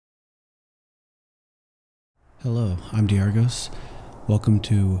Hello, I'm Diargos. Welcome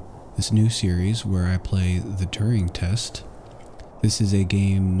to this new series where I play the Turing Test. This is a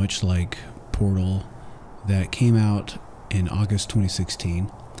game much like Portal that came out in August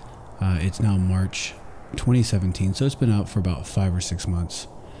 2016. It's now March 2017, so it's been out for about 5 or 6 months.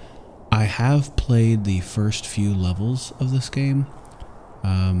 I have played the first few levels of this game.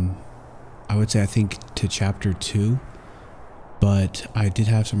 I would say I think to chapter 2, but I did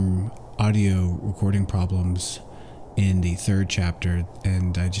have some audio recording problems in the third chapter,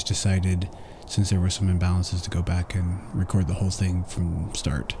 and I just decided, since there were some imbalances, to go back and record the whole thing from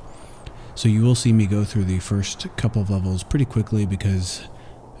start. So you will see me go through the first couple of levels pretty quickly because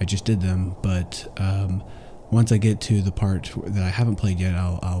I just did them, but once I get to the part that I haven't played yet,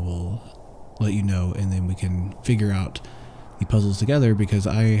 I will let you know, and then we can figure out the puzzles together, because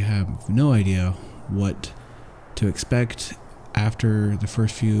I have no idea what to expect after the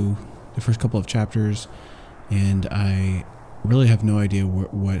first couple of chapters, and I really have no idea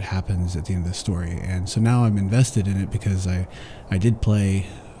what happens at the end of the story. And so now I'm invested in it because I did play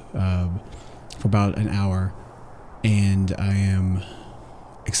for about an hour, and I am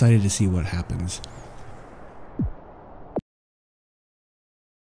excited to see what happens.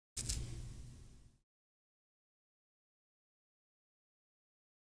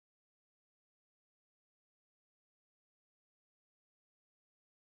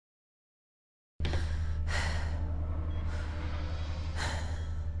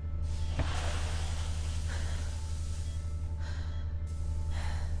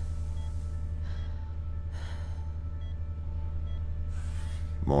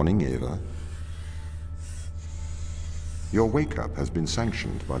 Morning, Eva. Your wake-up has been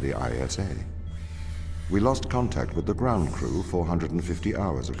sanctioned by the ISA. We lost contact with the ground crew 450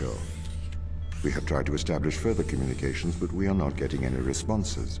 hours ago. We have tried to establish further communications, but we are not getting any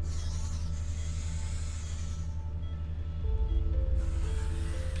responses.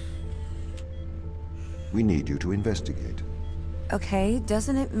 We need you to investigate. Okay,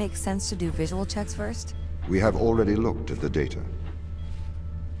 doesn't it make sense to do visual checks first? We have already looked at the data.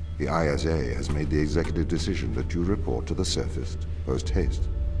 The ISA has made the executive decision that you report to the surface post-haste.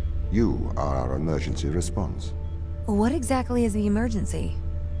 You are our emergency response. What exactly is the emergency?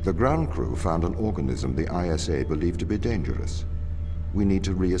 The ground crew found an organism the ISA believed to be dangerous. We need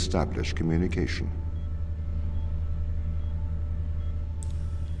to re-establish communication.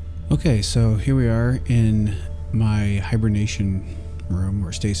 Okay, so here we are in my hibernation room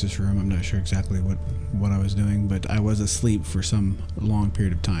or stasis room. I'm not sure exactly what I was doing, but I was asleep for some long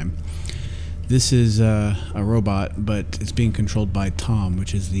period of time. This is a robot, but it's being controlled by T.O.M,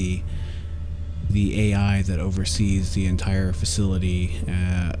 which is the AI that oversees the entire facility.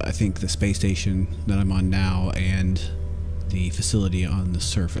 I think the space station that I'm on now and the facility on the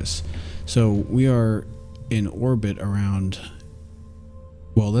surface. So we are in orbit around,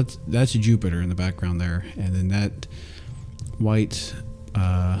 well, that's Jupiter in the background there, and then that white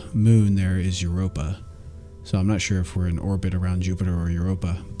moon there is Europa. So I'm not sure if we're in orbit around Jupiter or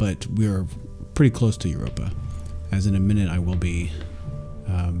Europa, but we are pretty close to Europa, as in a minute I will be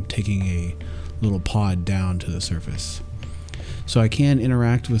taking a little pod down to the surface. So I can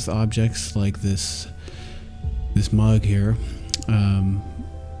interact with objects like this mug here,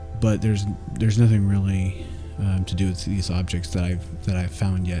 but there's nothing really to do with these objects that I've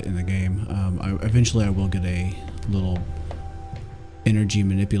found yet in the game. Eventually I will get a little energy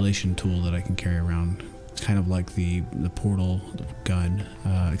manipulation tool that I can carry around. It's kind of like the portal gun,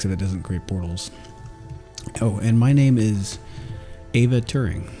 except it doesn't create portals. Oh, and my name is Ava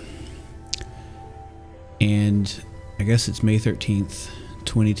Turing, and I guess it's May 13th,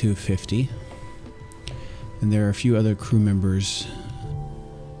 2250, and there are a few other crew members.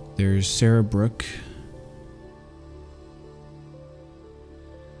 There's Sarah Brooke,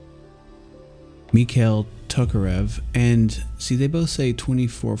 Mikhail Tokarev, and see, they both say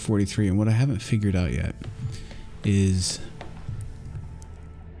 2443, and what I haven't figured out yet is,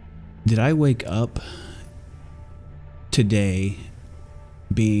 did I wake up today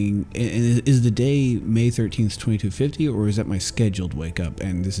being, and is the day May 13th 2250, or is that my scheduled wake up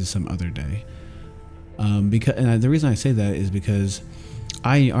and this is some other day? Because, and the reason I say that is because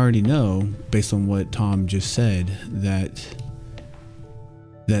I already know, based on what Tom just said, that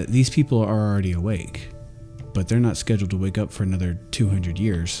these people are already awake, but they're not scheduled to wake up for another 200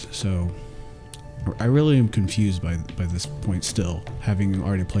 years. So I really am confused by this point still, having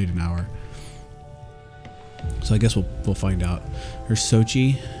already played an hour. So I guess we'll find out. There's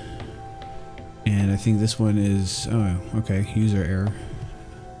Sochi, and I think this one is, oh, okay, user error.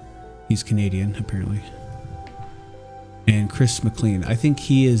 He's Canadian, apparently. And Chris McLean. I think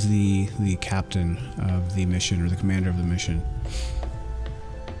he is the captain of the mission, or the commander of the mission.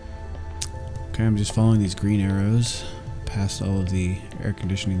 Okay, I'm just following these green arrows past all of the air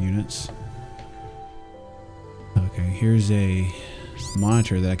conditioning units. Okay, here's a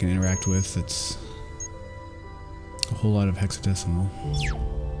monitor that I can interact with that's a whole lot of hexadecimal.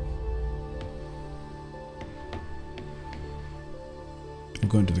 We'll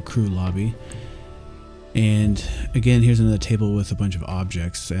go into the crew lobby. And again, here's another table with a bunch of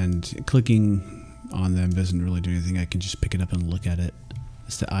objects, and clicking on them doesn't really do anything. I can just pick it up and look at it.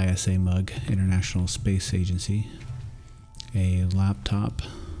 It's the ISA mug, International Space Agency. A laptop.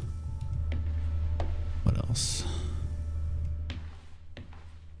 What else? I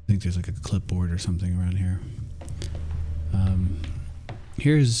think there's like a clipboard or something around here.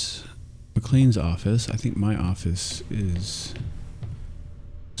 Here's McLean's office. I think my office is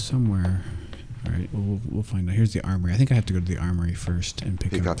somewhere. All right, we'll find out. Here's the armory. I think I have to go to the armory first and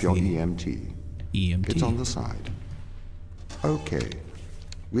pick up your the EMT. EMT. It's on the side. Okay.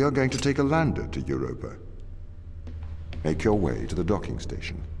 We are going to take a lander to Europa. Make your way to the docking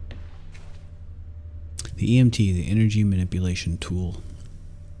station. The EMT, the Energy Manipulation Tool,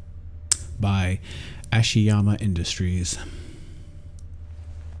 by Ashiyama Industries.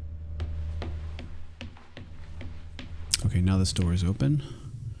 Okay, now this door is open.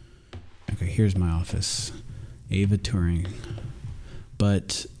 Okay, here's my office. Ava Turing.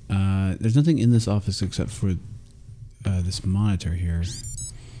 But there's nothing in this office except for this monitor here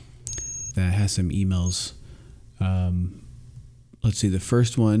that has some emails. Let's see, the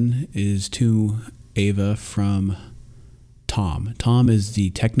first one is to Ava from Tom. Tom is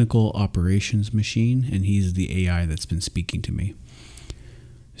the technical operations machine, and he's the AI that's been speaking to me.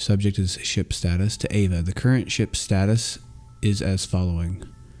 Subject is ship status. To Ava, the current ship status is as following.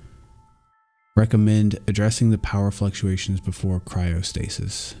 Recommend addressing the power fluctuations before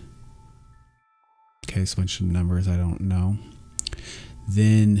cryostasis. Okay, it's a bunch of numbers I don't know.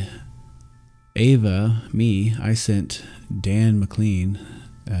 Then Ava, me, I sent Dan McLean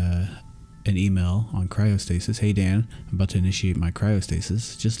an email on cryostasis. Hey Dan, I'm about to initiate my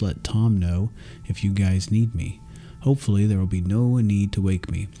cryostasis. Just let Tom know if you guys need me. Hopefully there will be no need to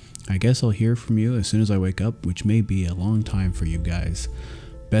wake me. I guess I'll hear from you as soon as I wake up, which may be a long time for you guys.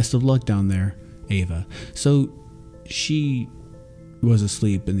 Best of luck down there, Ava. So she was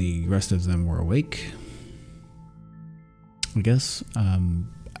asleep and the rest of them were awake, I guess.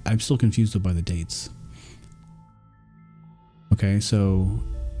 I'm still confused though by the dates. Okay, so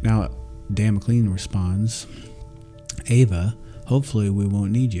now Dan McLean responds, Ava, hopefully we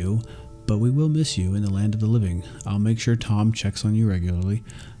won't need you, but we will miss you in the land of the living. I'll make sure Tom checks on you regularly.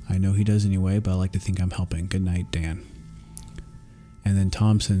 I know he does anyway, but I like to think I'm helping. Good night, Dan. And then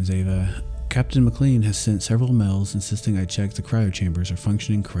Tom sends Ava, Captain McLean has sent several mails insisting I check the cryo chambers are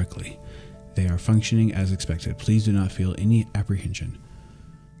functioning correctly. They are functioning as expected. Please do not feel any apprehension.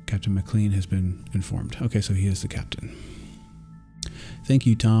 Captain McLean has been informed. Okay, so he is the captain. Thank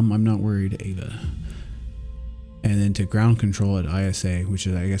you, Tom. I'm not worried, Ava. And then to ground control at ISA, which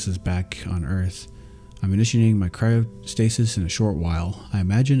is, I guess is back on Earth. I'm initiating my cryostasis in a short while. I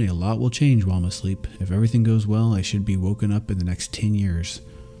imagine a lot will change while I'm asleep. If everything goes well, I should be woken up in the next 10 years.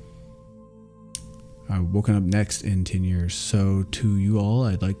 Woken up next in 10 years. So to you all,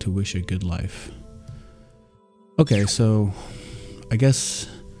 I'd like to wish a good life. Okay, so I guess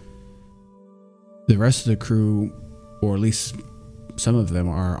the rest of the crew, or at least some of them,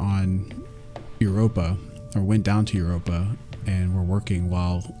 are on Europa, or went down to Europa and were working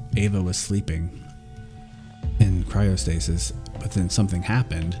while Ava was sleeping in cryostasis. But then something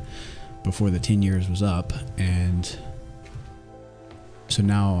happened before the 10 years was up, and so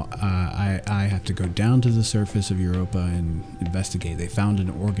now I have to go down to the surface of Europa and investigate. They found an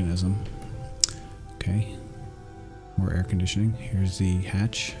organism. Okay, more air conditioning. Here's the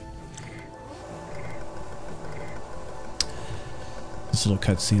hatch. This little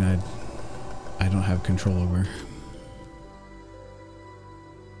cutscene I don't have control over.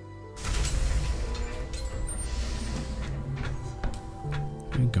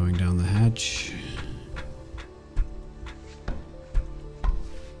 Okay, going down the hatch.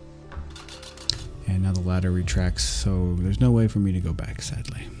 And now the ladder retracts, so there's no way for me to go back,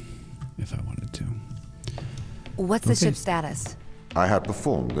 sadly, if I wanted to. What's the ship's status? I have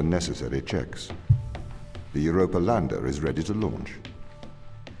performed the necessary checks. The Europa lander is ready to launch.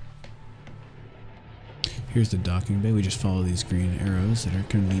 Here's the docking bay. We just follow these green arrows that are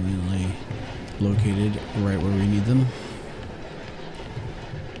conveniently located right where we need them.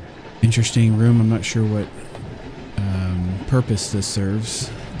 Interesting room. I'm not sure what purpose this serves.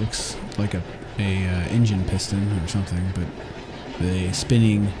 Looks like an engine piston or something, but the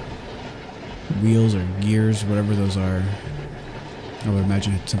spinning wheels or gears, whatever those are, I would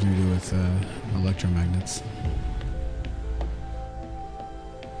imagine it had something to do with electromagnets.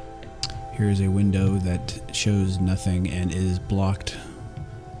 Here is a window that shows nothing and is blocked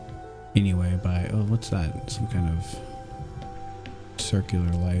anyway by, oh, what's that? Some kind of circular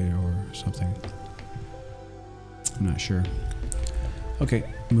light or something. I'm not sure. Okay,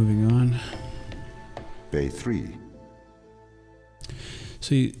 moving on. Bay 3.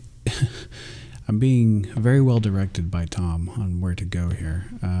 See, I'm being very well directed by Tom on where to go here.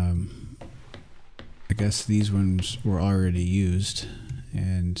 I guess these ones were already used,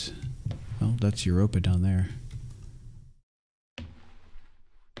 and, well, that's Europa down there.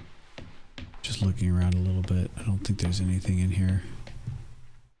 Just looking around a little bit. I don't think there's anything in here.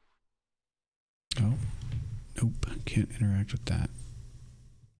 Oh, nope, can't interact with that.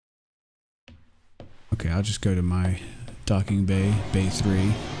 Okay, I'll just go to my docking bay, Bay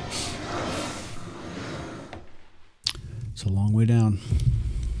 3. It's a long way down.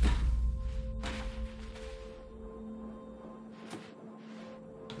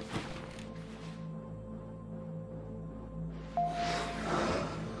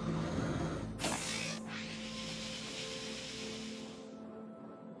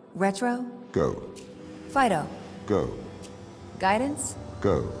 Retro? Go. Fido? Go. Guidance?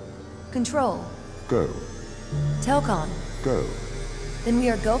 Go. Control? Go. Telcom? Go. Then we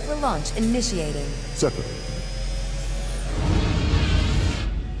are go for launch, initiating. Separate.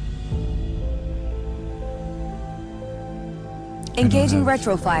 Engaging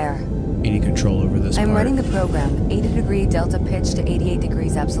retrofire. Any control over this I'm part. running the program. 80-degree delta pitch to 88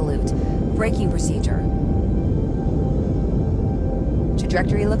 degrees absolute. Braking procedure.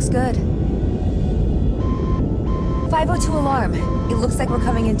 Trajectory looks good. 502 alarm. It looks like we're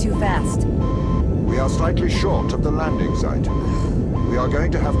coming in too fast. We are slightly short of the landing site. We are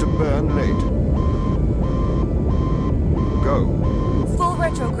going to have to burn late. Go. Full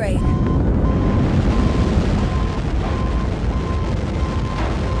retrograde.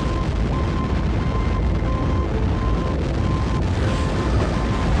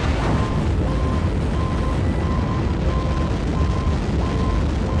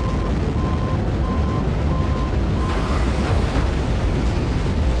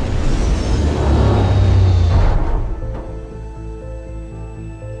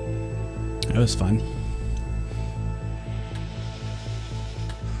 That was fun.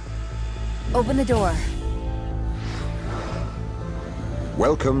 Open the door.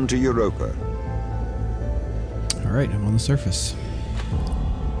 Welcome to Europa. All right, I'm on the surface.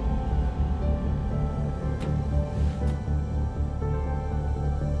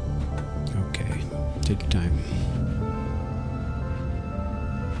 Okay, take your time.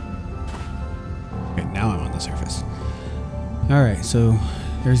 Okay, now I'm on the surface. All right, so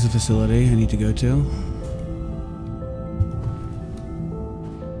there's the facility I need to go to.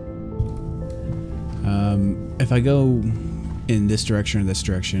 If I go in this direction or this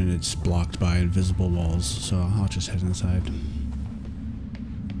direction, it's blocked by invisible walls, so I'll just head inside.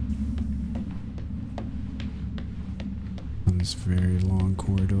 On this very long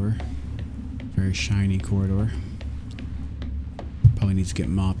corridor, very shiny corridor. Probably needs to get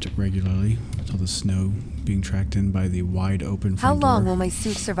mopped regularly with all the snow being tracked in by the wide open How front long door. will my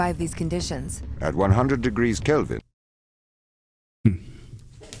suit survive these conditions? At 100 degrees Kelvin.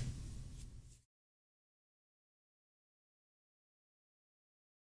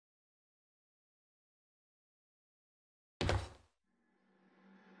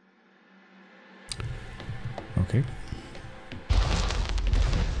 Okay.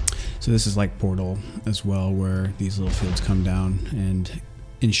 So this is like Portal as well, where these little fields come down and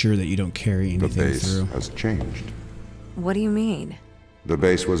ensure that you don't carry The anything base through. has changed. What do you mean? The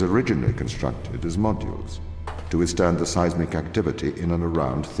base was originally constructed as modules to withstand the seismic activity in and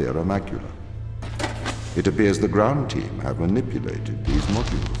around Thera Macula. It appears the ground team have manipulated these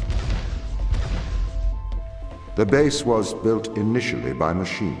modules. The base was built initially by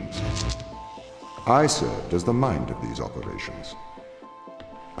machines. I served as the mind of these operations.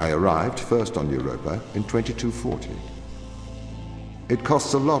 I arrived first on Europa in 2240. It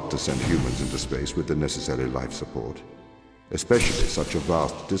costs a lot to send humans into space with the necessary life support, especially such a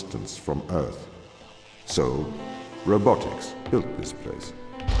vast distance from Earth. So, robotics built this place.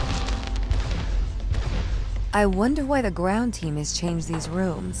 I wonder why the ground team has changed these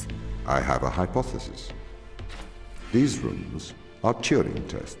rooms. I have a hypothesis. These rooms are Turing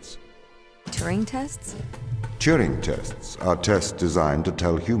tests. Turing tests? Turing tests are tests designed to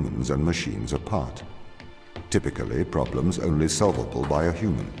tell humans and machines apart. Typically, problems only solvable by a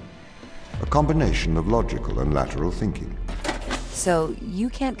human. A combination of logical and lateral thinking. So, you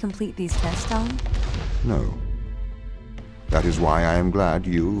can't complete these tests, Tom? No. That is why I am glad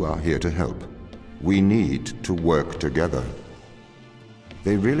you are here to help. We need to work together.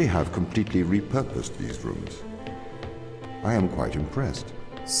 They really have completely repurposed these rooms. I am quite impressed.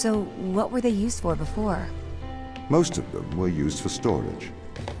 So, what were they used for before? Most of them were used for storage,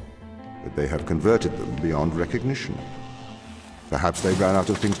 but they have converted them beyond recognition. Perhaps they ran out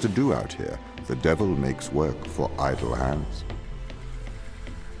of things to do out here. The devil makes work for idle hands.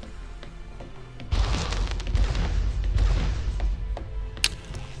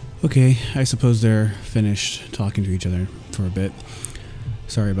 Okay, I suppose they're finished talking to each other for a bit.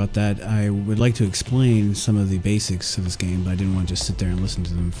 Sorry about that. I would like to explain some of the basics of this game, but I didn't want to just sit there and listen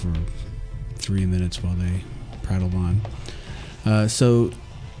to them for 3 minutes while they prattled on. So,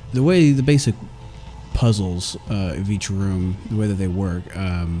 the way the basic puzzles of each room, the way that they work,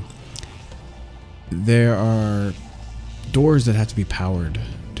 there are doors that have to be powered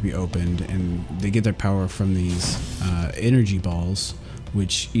to be opened, and they get their power from these energy balls,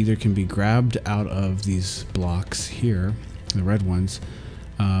 which either can be grabbed out of these blocks here, the red ones,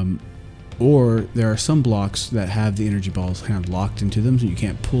 or there are some blocks that have the energy balls kind of locked into them, so you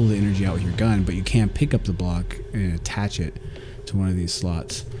can't pull the energy out with your gun, but you can pick up the block and attach it to one of these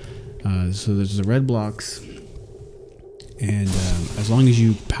slots. So there's the red blocks, and as long as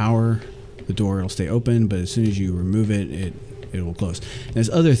you power the door, it'll stay open, but as soon as you remove it, it will close. And there's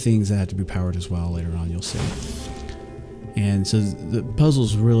other things that have to be powered as well later on, you'll see. And so the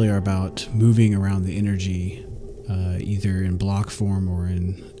puzzles really are about moving around the energy, either in block form or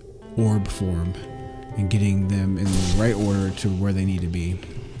in orb form, and getting them in the right order to where they need to be.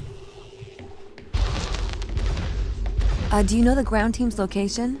 Do you know the ground team's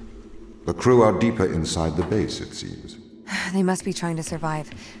location? The crew are deeper inside the base, it seems. They must be trying to survive.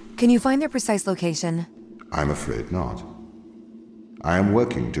 Can you find their precise location? I'm afraid not. I am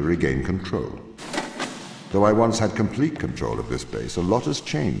working to regain control. Though I once had complete control of this base, a lot has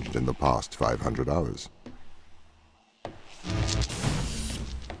changed in the past 500 hours.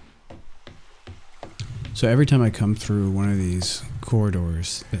 So every time I come through one of these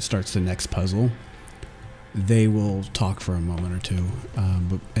corridors that starts the next puzzle, they will talk for a moment or two,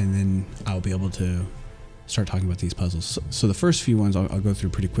 and then I'll be able to start talking about these puzzles. So the first few ones I'll go through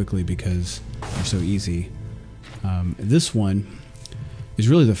pretty quickly because they're so easy. This one is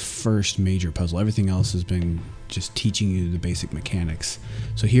really the first major puzzle. Everything else has been just teaching you the basic mechanics.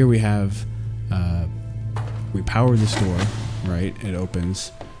 So here we have, we power this door, right? It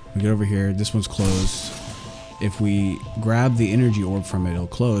opens. We get over here, this one's closed. If we grab the energy orb from it, it'll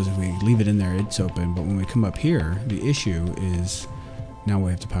close. If we leave it in there, it's open. But when we come up here, the issue is now we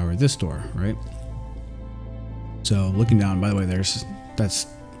have to power this door, right? So looking down, by the way, that's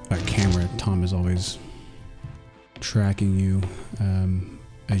a camera. Tom is always tracking you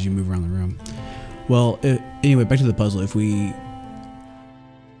as you move around the room. Well, anyway, back to the puzzle. If we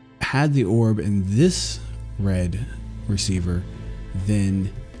had the orb in this red receiver,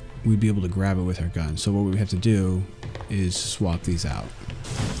 then we'd be able to grab it with our gun. So what we have to do is swap these out.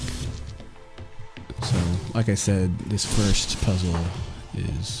 So, like I said, this first few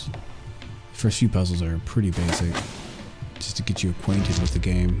puzzles are pretty basic, just to get you acquainted with the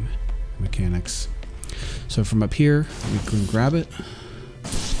game mechanics. So from up here, we can grab it,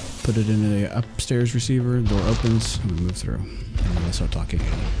 put it in the upstairs receiver, the door opens, and we move through, and we'll start talking.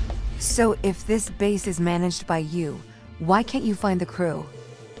 So if this base is managed by you, why can't you find the crew?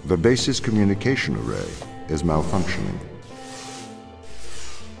 The base's communication array is malfunctioning.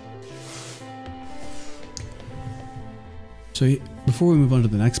 So before we move on to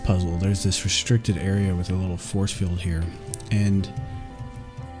the next puzzle, there's this restricted area with a little force field here, and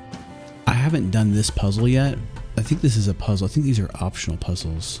I haven't done this puzzle yet. I think this is a puzzle. I think these are optional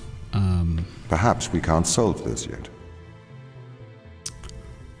puzzles. Perhaps we can't solve this yet.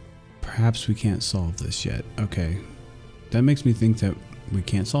 Perhaps we can't solve this yet. Okay. That makes me think that we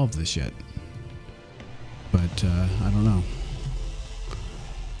can't solve this yet. But, I don't know.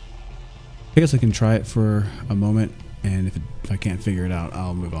 I guess I can try it for a moment, and if I can't figure it out,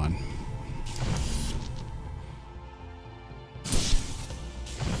 I'll move on.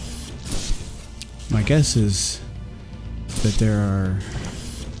 My guess is that there are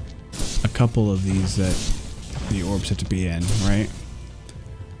a couple of these that the orbs have to be in, right?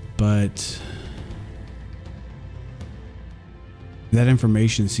 But that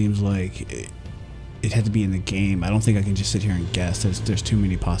information seems like it had to be in the game. I don't think I can just sit here and guess. There's too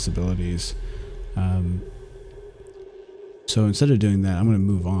many possibilities. So instead of doing that, I'm going to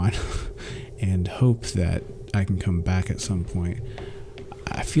move on and hope that I can come back at some point.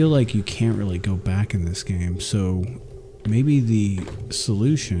 I feel like you can't really go back in this game, so maybe the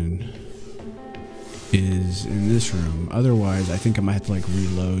solution is in this room. Otherwise, I think I might have to like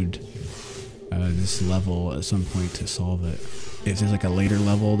reload this level at some point to solve it. If there's like a later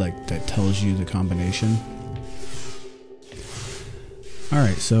level that tells you the combination.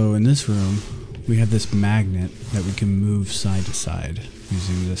 Alright, so in this room, we have this magnet that we can move side to side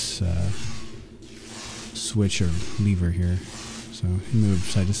using this switch or lever here. So you move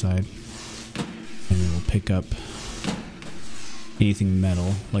side to side, and it will pick up anything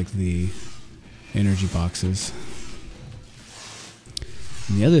metal, like the energy boxes.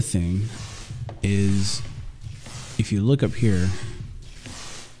 And the other thing is, if you look up here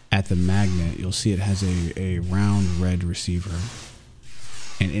at the magnet, you'll see it has a round red receiver.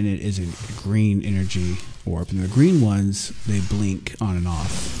 And in it is a green energy orb. And the green ones, they blink on and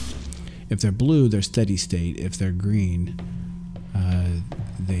off. If they're blue, they're steady state. If they're green,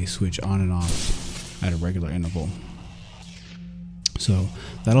 they switch on and off at a regular interval. So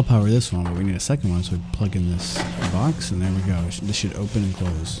that'll power this one, but we need a second one, so we plug in this box, and there we go. This should open and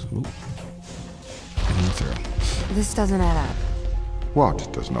close. Ooh. And through. This doesn't add up.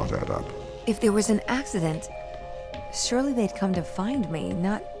 What does not add up? If there was an accident, surely they'd come to find me,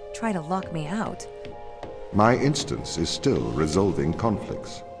 not try to lock me out. My instance is still resolving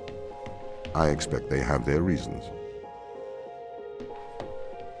conflicts. I expect they have their reasons.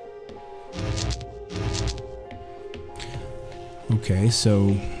 Okay,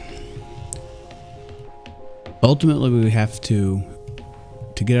 so ultimately we have to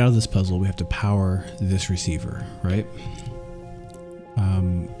get out of this puzzle, we have to power this receiver, right?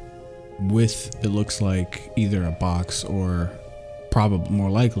 With, it looks like, either a box or probably more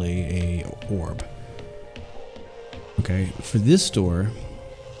likely a orb. Okay, for this door,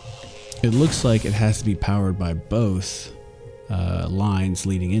 it looks like it has to be powered by both lines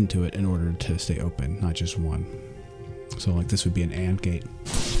leading into it in order to stay open, not just one. So like this would be an AND gate.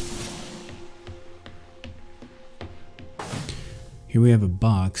 Here we have a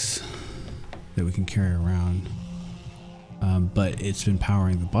box that we can carry around, but it's been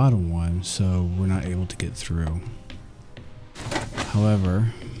powering the bottom one, so we're not able to get through.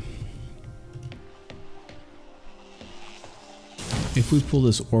 However, if we pull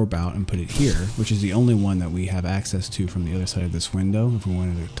this orb out and put it here, which is the only one that we have access to from the other side of this window, if we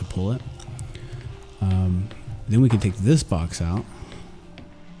wanted to pull it, then we can take this box out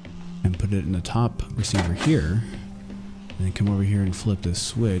and put it in the top receiver here, and then come over here and flip this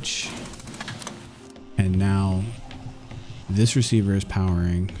switch, and now this receiver is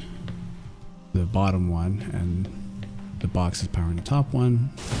powering the bottom one and the box is powering the top one.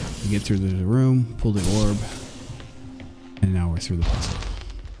 We get through the room, pull the orb, and now we're through the puzzle.